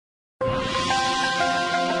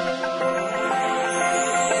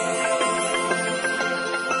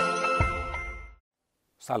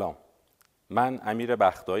سلام، من امیر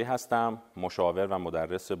بختایی هستم، مشاور و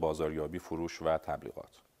مدرس بازاریابی، فروش و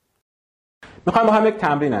تبلیغات. میخوایم با هم یک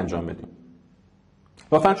تمرین انجام بدیم.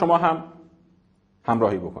 لطفاً شما هم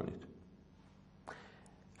همراهی بکنید.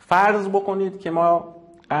 فرض بکنید که ما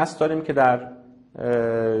قصد داریم که در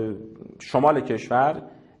شمال کشور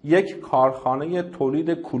یک کارخانه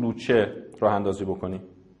تولید کلوچه راه اندازی بکنیم.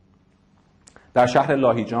 در شهر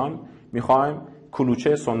لاهیجان میخوایم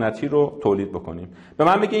کلوچه سنتی رو تولید بکنیم. به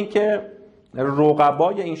من بگین که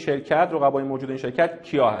رقبای این شرکت، رقبای موجود این شرکت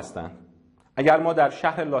کیا هستن؟ اگر ما در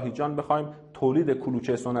شهر لاهیجان بخوایم تولید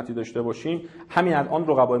کلوچه سنتی داشته باشیم، همین الان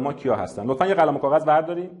رقبای ما کیا هستن؟ لطفاً یه قلم و کاغذ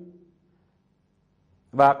برداریم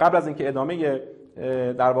و قبل از اینکه ادامه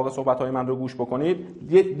در واقع صحبت‌های من رو گوش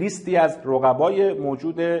بکنید، یه لیستی از رقبای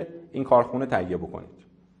موجود این کارخونه تهیه بکنید.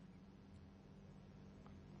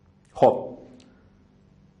 خب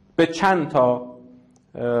به چند تا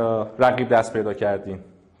رقیب دست پیدا کردین؟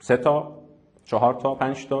 3 تا، 4 تا،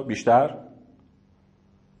 5 تا، بیشتر؟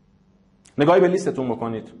 نگاهی به لیستتون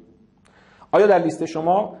بکنید. آیا در لیست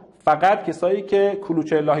شما فقط کسایی که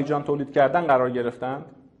کلوچه لاهیجان تولید کردن قرار گرفتن؟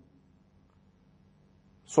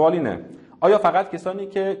 سوال اینه، آیا فقط کسانی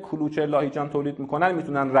که کلوچه لاهیجان تولید میکنن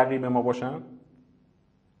میتونن رقیب ما باشن؟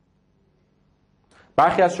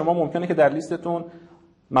 برخی از شما ممکنه که در لیستتون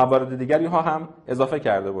موارد دیگری ها هم اضافه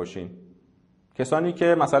کرده باشین. کسانی که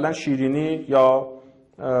مثلا شیرینی یا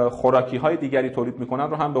خوراکی های دیگری تولید میکنن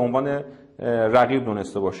رو هم به عنوان رقیب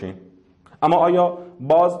دونسته باشین. اما آیا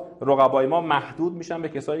باز رقبای ما محدود میشن به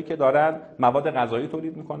کسایی که دارن مواد غذایی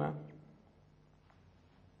تولید میکنن؟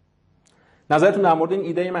 نظرتون در مورد این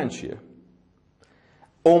ایده من چیه؟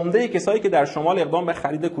 عمده کسایی که در شمال اقدام به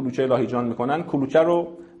خرید کلوچه لاهیجان میکنن، کلوچه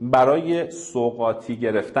رو برای سوغاتی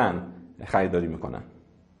گرفتن خریداری میکنن.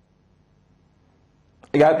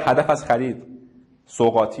 اگر هدف از خرید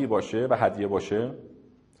سوغاتی باشه و هدیه باشه،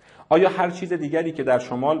 آیا هر چیز دیگری که در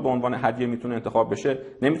شمال به عنوان هدیه میتونه انتخاب بشه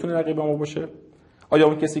نمیتونه رقیب ما باشه؟ آیا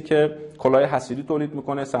اون کسی که کلاه حصیری تولید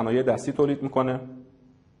میکنه، صنایع دستی تولید میکنه،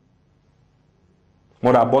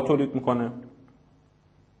 مربا تولید میکنه،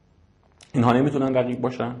 اینها نمیتونن رقیب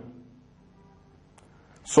باشن؟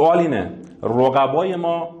 سوال اینه، رقبای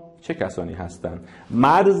ما چه کسانی هستند؟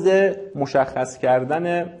 مرز مشخص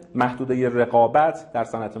کردن محدوده رقابت در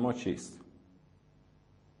صنعت ما چیست؟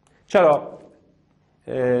 چرا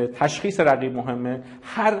تشخیص رقیب مهمه؟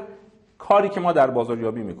 هر کاری که ما در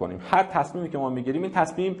بازاریابی میکنیم، هر تصمیمی که ما میگیریم، این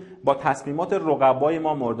تصمیم با تصمیمات رقبای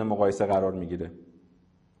ما مورد مقایسه قرار میگیره.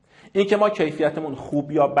 این که ما کیفیتمون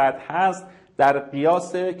خوب یا بد هست در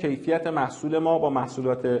قیاس کیفیت محصول ما با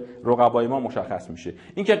محصولات رقبای ما مشخص میشه.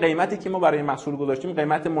 این که قیمتی که ما برای محصول گذاشتیم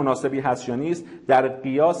قیمت مناسبی هست یا نیست در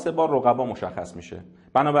قیاس با رقبا مشخص میشه.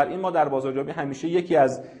 بنابراین ما در بازاریابی همیشه یکی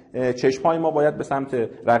از چشم‌های ما باید به سمت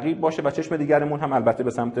رقیب باشه و چشم دیگرمون هم البته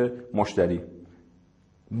به سمت مشتری.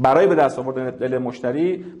 برای به دست آوردن دل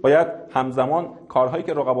مشتری باید همزمان کارهایی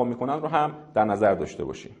که رقبا میکنن رو هم در نظر داشته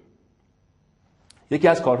باشیم. یکی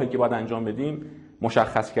از کارهایی که باید انجام بدیم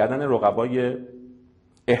مشخص کردن رقبای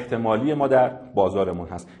احتمالی ما در بازارمون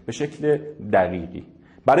هست به شکل دقیقی.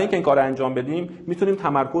 برای اینکه این کار رو انجام بدیم میتونیم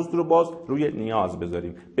تمرکز رو باز روی نیاز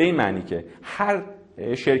بذاریم، به این معنی که هر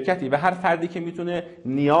شرکتی و هر فردی که میتونه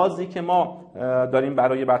نیازی که ما داریم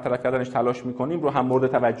برای برطرف کردنش تلاش میکنیم رو هم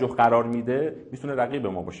مورد توجه قرار میده، میتونه رقیب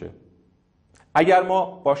ما باشه. اگر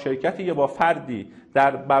ما با شرکتی یا با فردی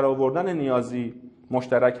در برآوردن نیازی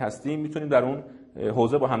مشترک هستیم، میتونیم در اون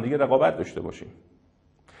حوزه با همدیگه رقابت داشته باشیم.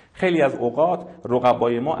 خیلی از اوقات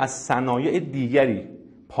رقبای ما از صنایع دیگری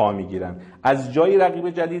پا میگیرن، از جای رقیب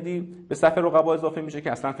جدیدی به صف رقبا اضافه میشه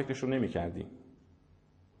که اصلا فکرش رو نمی‌کردیم.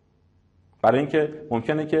 برای اینکه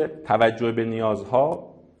ممکنه که توجه به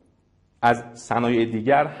نیازها از صنایع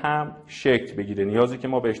دیگر هم شکل بگیره. نیازی که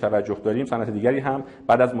ما بهش توجه داریم، صنعت دیگری هم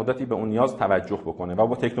بعد از مدتی به اون نیاز توجه بکنه و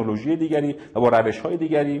با تکنولوژی دیگری و با روش‌های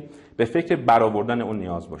دیگری به فکر برآوردن اون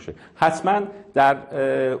نیاز باشه. حتما در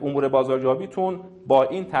امور بازاریابیتون با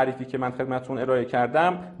این تعریفی که من خدمتتون ارائه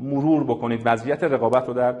کردم مرور بکنید وضعیت رقابت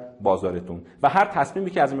رو در بازارتون و هر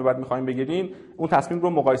تصمیمی که از این به بعد می‌خواید بگیرین، اون تصمیم رو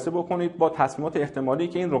مقایسه بکنید با تصمیمات احتمالی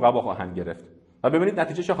که این رقبا خواهند گرفت و ببینید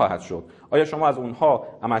نتیجه چه خواهد شد. آیا شما از اونها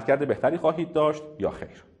عملکرد بهتری خواهید داشت یا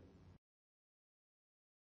خیر؟